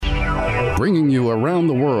bringing you around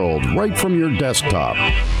the world right from your desktop.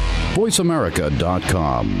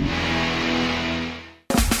 VoiceAmerica.com.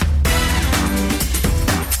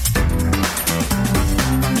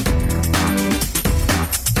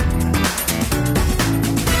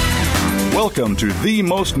 Welcome to the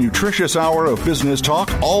most nutritious hour of business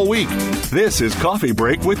talk all week. This is Coffee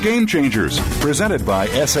Break with Game Changers, presented by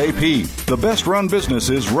SAP. The best-run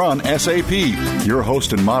businesses run SAP. Your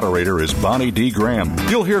host and moderator is Bonnie D. Graham.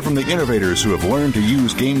 You'll hear from the innovators who have learned to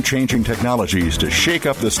use game-changing technologies to shake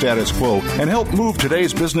up the status quo and help move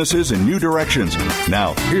today's businesses in new directions.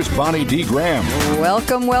 Now, here's Bonnie D. Graham.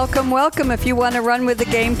 Welcome, welcome, welcome. If you want to run with the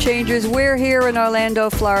Game Changers, we're here in Orlando,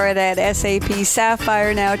 Florida at SAP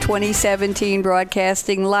Sapphire Now 2017.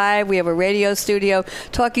 Broadcasting live. We have a radio studio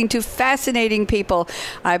talking to fascinating people.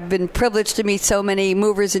 I've been privileged to meet so many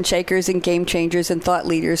movers and shakers and game changers and thought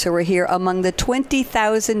leaders who are here among the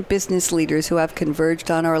 20,000 business leaders who have converged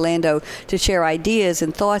on Orlando to share ideas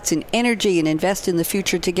and thoughts and energy and invest in the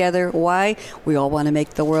future together. Why? We all want to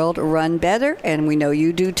make the world run better, and we know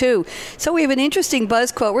you do too. So we have an interesting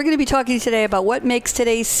buzz quote. We're going to be talking today about what makes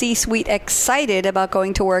today's C-suite excited about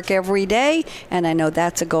going to work every day, and I know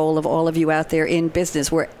that's a goal of all of you out there in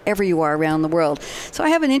business, wherever you are around the world. So I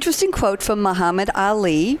have an interesting quote from Muhammad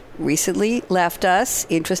Ali, recently left us,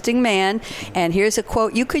 interesting man, and here's a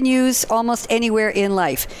quote you can use almost anywhere in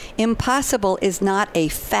life. Impossible is not a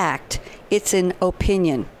fact, it's an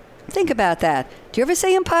opinion. Think about that. Do you ever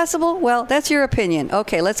say impossible? Well, that's your opinion.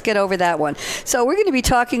 Okay, let's get over that one. So we're going to be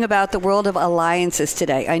talking about the world of alliances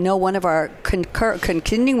today. I know one of our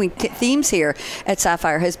continuing themes here at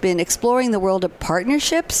Sapphire has been exploring the world of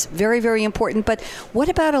partnerships. Very, very important. But what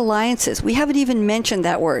about alliances? We haven't even mentioned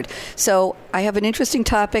that word. So I have an interesting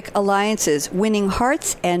topic, alliances, winning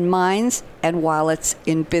hearts and minds and wallets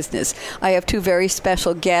in business. I have two very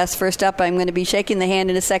special guests. First up, I'm going to be shaking the hand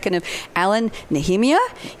in a second of Alan Nehemia.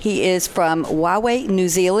 He is from Huawei, New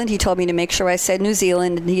Zealand. He told me to make sure I said New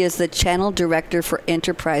Zealand, and he is the Channel Director for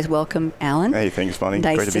Enterprise. Welcome, Alan. Hey, thanks, Bonnie.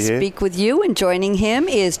 Nice Great to be here. Nice to speak with you. And joining him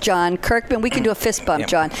is John Kirkman. We can do a fist bump,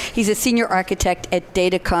 John. He's a Senior Architect at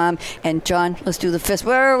Datacom. And John, let's do the fist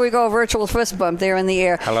bump. There we go, virtual fist bump there in the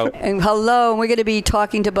air. Hello. And hello. And we're going to be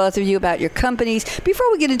talking to both of you about your companies.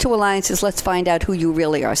 Before we get into alliances, let's find out who you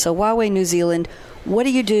really are. So Huawei, New Zealand, what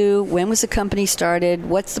do you do? When was the company started?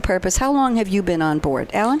 What's the purpose? How long have you been on board?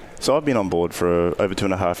 Alan? So I've been on board for over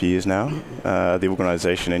 2.5 years now. The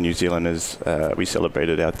organisation in New Zealand is, we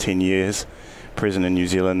celebrated our 10 years present in New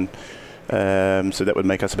Zealand. So that would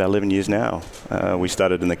make us about 11 years now. We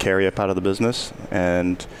started in the carrier part of the business,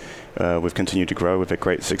 and we've continued to grow. We've had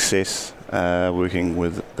great success working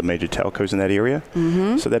with the major telcos in that area.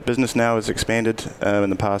 Mm-hmm. So that business now has expanded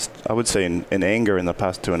in the past, I would say in anger in the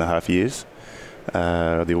past 2.5 years.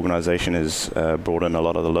 The organisation has brought in a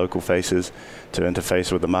lot of the local faces to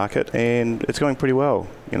interface with the market, and it's going pretty well.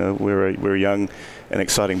 You know, we're a young and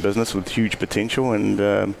exciting business with huge potential, and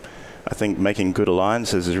I think making good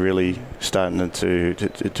alliances is really starting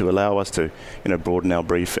to allow us to, broaden our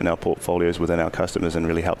brief and our portfolios within our customers and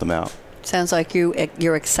really help them out. Sounds like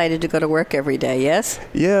you're excited to go to work every day, yes?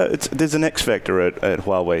 Yeah, there's an X factor at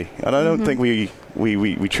Huawei, and I don't think we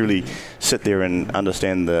truly sit there and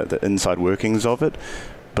understand the inside workings of it.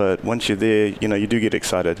 But once you're there, you do get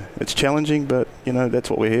excited. It's challenging, but that's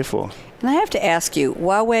what we're here for. And I have to ask you,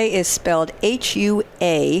 Huawei is spelled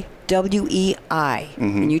Huawei. Mm-hmm.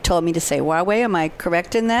 And you told me to say Huawei. Am I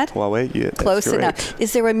correct in that? Huawei, yeah, close that's correct. Enough.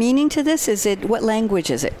 Is there a meaning to this? What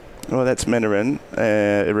language is it? Well, that's Mandarin.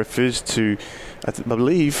 It refers to, I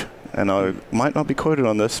believe, and I might not be quoted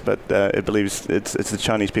on this, but it believes it's the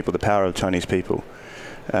Chinese people, the power of Chinese people.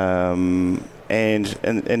 And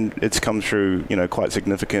it's come through, quite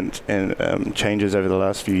significant changes over the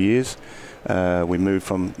last few years. We moved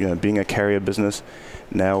from, being a carrier business.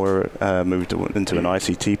 Now we're moved into an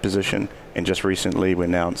ICT position, and just recently we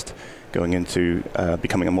announced going into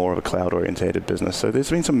becoming more of a cloud-orientated business. So there's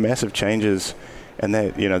been some massive changes, and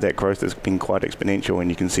that growth has been quite exponential, and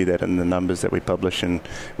you can see that in the numbers that we publish, and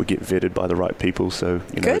we get vetted by the right people. So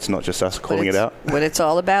it's not just us calling it out. What it's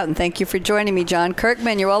all about. And thank you for joining me, John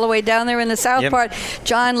Kirkman. You're all the way down there in the south part.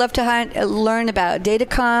 John, love to learn about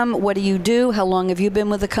Datacom. What do you do? How long have you been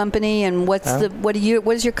with the company? And what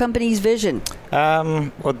is your company's vision?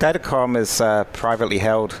 Well, Datacom is a privately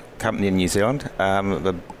held company in New Zealand,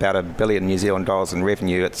 about $1 billion New Zealand dollars in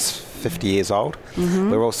revenue. It's 50 years old.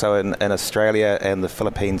 Mm-hmm. We're also in Australia and the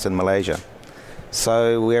Philippines and Malaysia.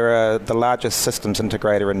 So we're the largest systems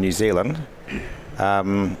integrator in New Zealand,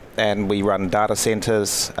 and we run data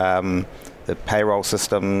centers, the payroll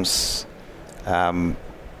systems, the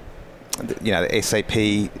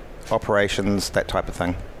SAP operations, that type of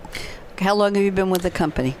thing. How long have you been with the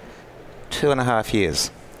company? 2.5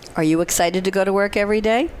 years. Are you excited to go to work every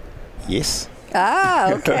day? Yes.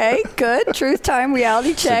 Ah, okay, good. Truth time,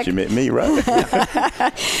 reality check. Since you met me, right?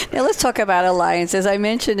 Now let's talk about Alliance. As I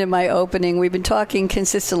mentioned in my opening, we've been talking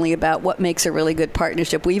consistently about what makes a really good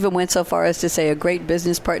partnership. We even went so far as to say a great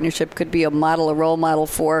business partnership could be a role model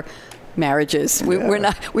for marriages. We don't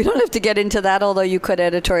have to get into that, although you could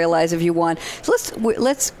editorialize if you want. So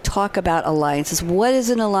let's talk about alliances. What is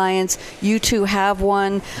an alliance? You two have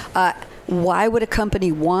one. Why would a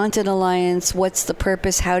company want an alliance? What's the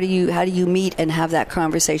purpose? How do you meet and have that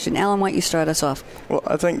conversation? Alan, why don't you start us off? Well,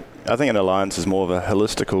 I think an alliance is more of a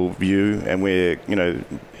holistical view, and we're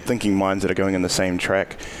thinking minds that are going in the same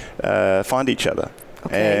track find each other.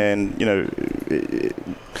 Okay. And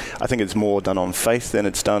I think it's more done on faith than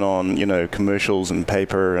it's done on commercials and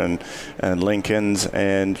paper and link-ins.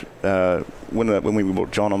 And when we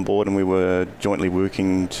brought John on board and we were jointly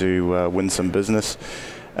working to win some business.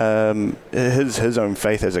 His own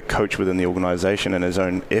faith as a coach within the organization and his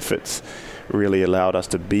own efforts really allowed us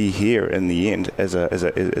to be here in the end as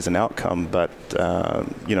an outcome. But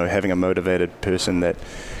having a motivated person that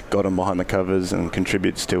got him behind the covers and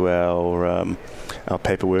contributes to our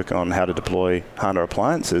paperwork on how to deploy HANA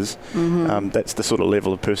appliances, that's the sort of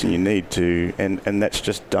level of person you need to, and that's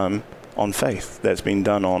just done on faith. That's been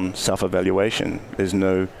done on self-evaluation. There's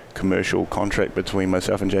no commercial contract between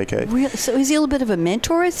myself and JK. Really? So is he a little bit of a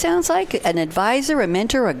mentor, it sounds like? An advisor, a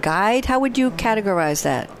mentor, a guide? How would you categorize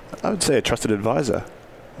that? I would say a trusted advisor.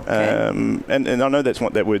 Okay. And I know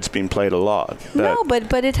that word's been played a lot.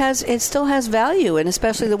 But it still has value, and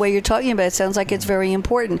especially the way you're talking about it sounds like it's very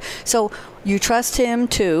important. So you trust him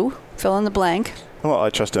to fill in the blank. Well, I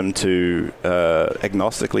trust him to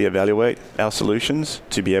agnostically evaluate our solutions,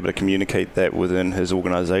 to be able to communicate that within his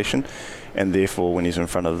organization, and therefore when he's in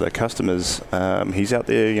front of the customers, he's out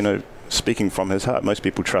there, speaking from his heart. Most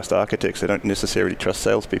people trust architects. They don't necessarily trust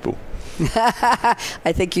salespeople.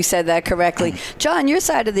 I think you said that correctly. John, your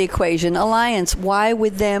side of the equation, alliance, why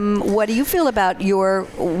with them? What do you feel about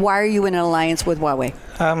why are you in an alliance with Huawei?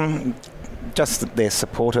 Just that they're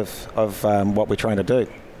supportive of what we're trying to do.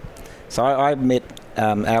 So I met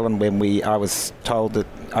Alan when I was told that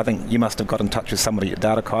I think you must have got in touch with somebody at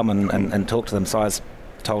Datacom and talked to them. So I was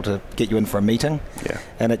told to get you in for a meeting. Yeah.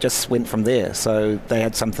 And it just went from there. So they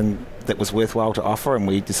had something that was worthwhile to offer, and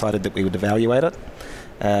we decided that we would evaluate it.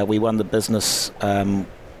 We won the business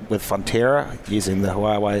with Fonterra using the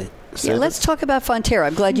Huawei service. Yeah, let's talk about Fonterra.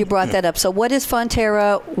 I'm glad you brought that up. So what is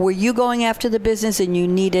Fonterra? Were you going after the business and you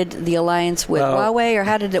needed the alliance with Huawei, or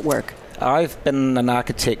how did it work? I've been an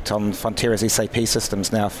architect on Fonterra's SAP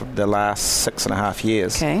systems now for the last 6.5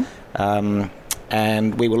 years. Okay.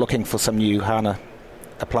 And we were looking for some new HANA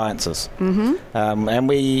appliances. And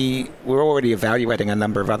we were already evaluating a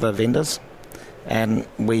number of other vendors, and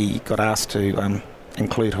we got asked to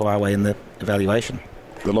include Huawei in the evaluation.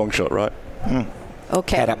 The long shot, right?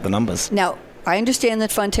 Okay. Add up the numbers. Now, I understand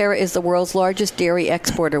that Fonterra is the world's largest dairy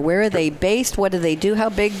exporter. Where are they based? What do they do? How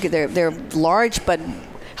big? They're large, but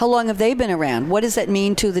how long have they been around? What does that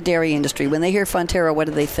mean to the dairy industry? When they hear Fonterra, what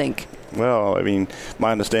do they think? Well, I mean,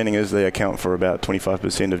 my understanding is they account for about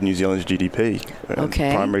 25% of New Zealand's GDP.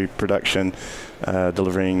 Okay. Primary production,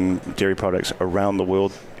 delivering dairy products around the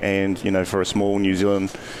world. And, for a small New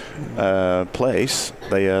Zealand place,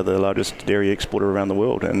 they are the largest dairy exporter around the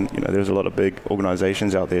world. And, there's a lot of big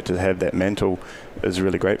organizations out there. To have that mantle is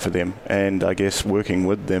really great for them. And I guess working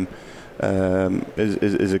with them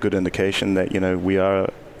is a good indication that, we are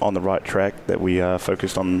on the right track, that we are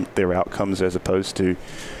focused on their outcomes as opposed to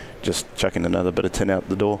just chucking another bit of tin out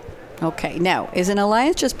the door. Okay. Now, is an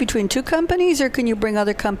alliance just between two companies, or can you bring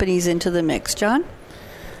other companies into the mix, John?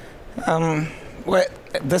 Well,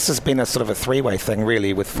 this has been a sort of a three-way thing,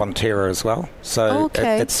 really, with Fonterra as well. So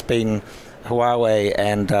it's been Huawei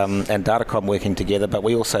and Datacom working together, but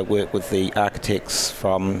we also work with the architects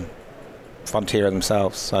from Fonterra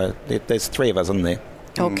themselves. So there's three of us in there.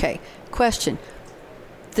 Okay. Question.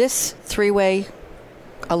 This three-way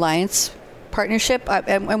alliance partnership,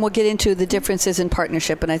 and we'll get into the differences in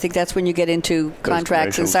partnership, and I think that's when you get into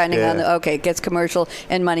contracts and signing on. Okay, it gets commercial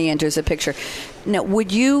and money enters the picture. Now,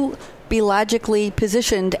 would you be logically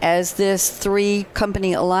positioned as this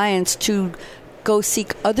three-company alliance to go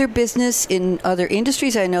seek other business in other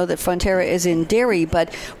industries? I know that Fonterra is in dairy,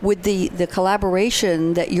 but would the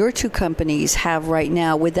collaboration that your two companies have right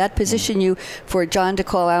now, would that position you for John to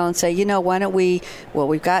call out and say, why don't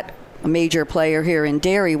we've got a major player here in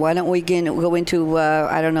dairy. Why don't we go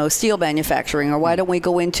into, steel manufacturing, or why don't we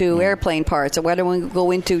go into airplane parts, or why don't we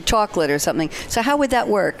go into chocolate or something? So how would that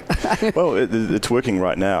work? Well, it's working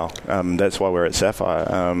right now. That's why we're at Sapphire.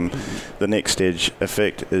 The next stage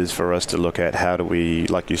effect is for us to look at how do we,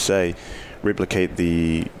 like you say, replicate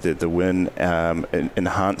the win,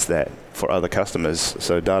 enhance that for other customers.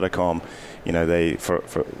 So Datacom, they,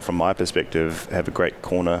 from my perspective, have a great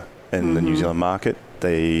corner in the New Zealand market.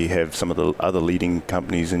 They have some of the other leading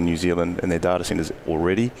companies in New Zealand in their data centers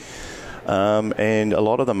already. And a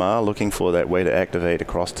lot of them are looking for that way to activate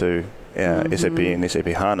across to SAP and SAP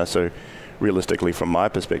HANA. So realistically, from my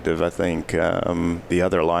perspective, I think the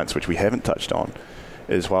other alliance, which we haven't touched on,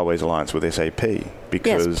 is Huawei's alliance with SAP.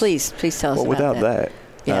 Because, yes, please tell us about without that.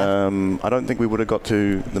 I don't think we would have got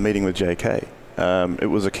to the meeting with JK. It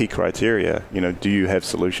was a key criteria. Do you have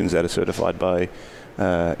solutions that are certified by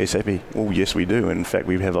SAP? Well, yes, we do. In fact,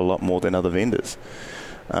 we have a lot more than other vendors.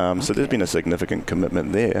 So there's been a significant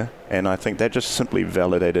commitment there, and I think that just simply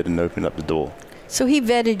validated and opened up the door. So he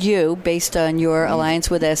vetted you based on your alliance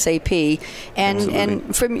with SAP,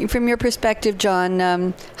 and from your perspective,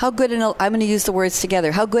 John, how good I'm going to use the words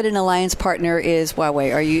together. How good an alliance partner is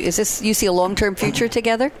Huawei? You see a long-term future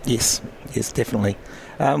together? Yes, definitely.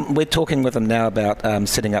 We're talking with them now about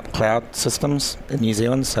setting up cloud systems in New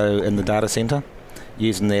Zealand, so in the data center,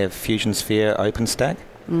 using their Fusion Sphere OpenStack,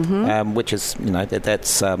 which is that's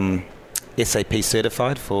SAP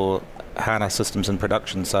certified for HANA systems in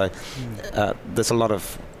production. So there's a lot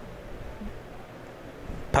of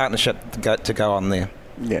partnership to go on there.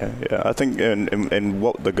 Yeah. I think and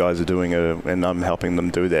what the guys are doing, and I'm helping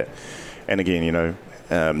them do that. And again,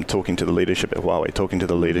 talking to the leadership at Huawei, talking to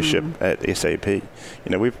the leadership at SAP.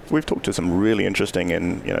 We've talked to some really interesting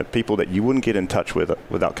and people that you wouldn't get in touch with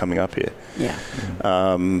without coming up here. Yeah.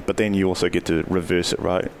 But then you also get to reverse it,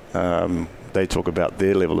 right? They talk about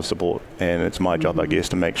their level of support, and it's my job, I guess,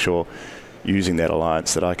 to make sure, using that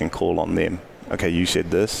alliance, that I can call on them. Okay, you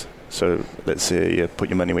said this, so let's say put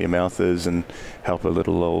your money where your mouth is and help a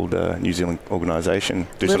little old New Zealand organisation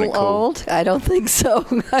do something cool. Little old? I don't think so.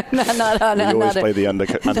 not always play the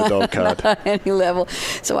underdog card. Not on any level.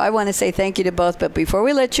 So I want to say thank you to both, but before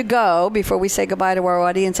we let you go, before we say goodbye to our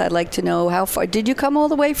audience, I'd like to know how far. Did you come all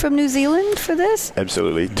the way from New Zealand for this?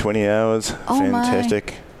 Absolutely. 20 hours. Oh,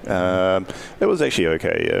 fantastic. It was actually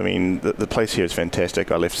okay. I mean, the place here is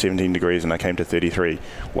fantastic. I left 17 degrees and I came to 33.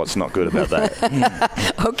 What's not good about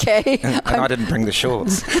that? Okay. And I didn't bring the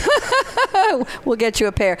shorts. We'll get you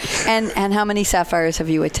a pair. And how many Sapphires have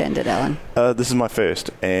you attended, Alan? This is my first.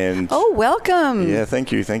 And welcome. Yeah,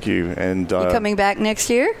 thank you. And you coming back next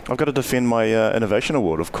year? I've got to defend my Innovation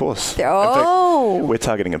Award, of course. Oh. In fact, we're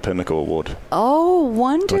targeting a Pinnacle Award. Oh,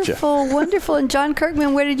 wonderful, Gotcha. Wonderful. And John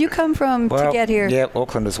Kirkman, where did you come from to get here? Yeah,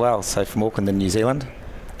 Auckland as well. So from Auckland in New Zealand.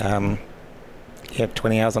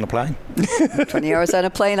 20 hours on a plane. 20 hours on a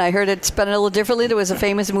plane. I heard it spun a little differently. There was a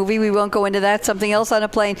famous movie. We won't go into that. Something else on a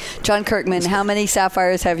plane. John Kirkman, how many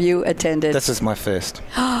Sapphires have you attended? This is my first.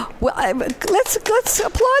 Well, let's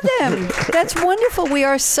applaud them. That's wonderful. We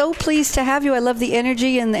are so pleased to have you. I love the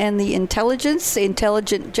energy and the intelligence.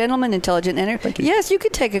 Intelligent gentleman, intelligent energy. Thank you. Yes, you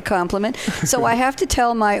could take a compliment. So I have to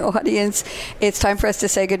tell my audience it's time for us to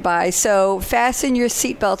say goodbye. So fasten your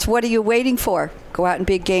seatbelts. What are you waiting for? Go out and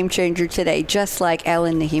be a game changer today, just like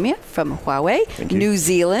Alan Nehemiah from Huawei, New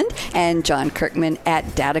Zealand, and John Kirkman at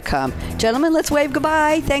Datacom. Gentlemen, let's wave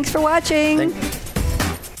goodbye. Thanks for watching.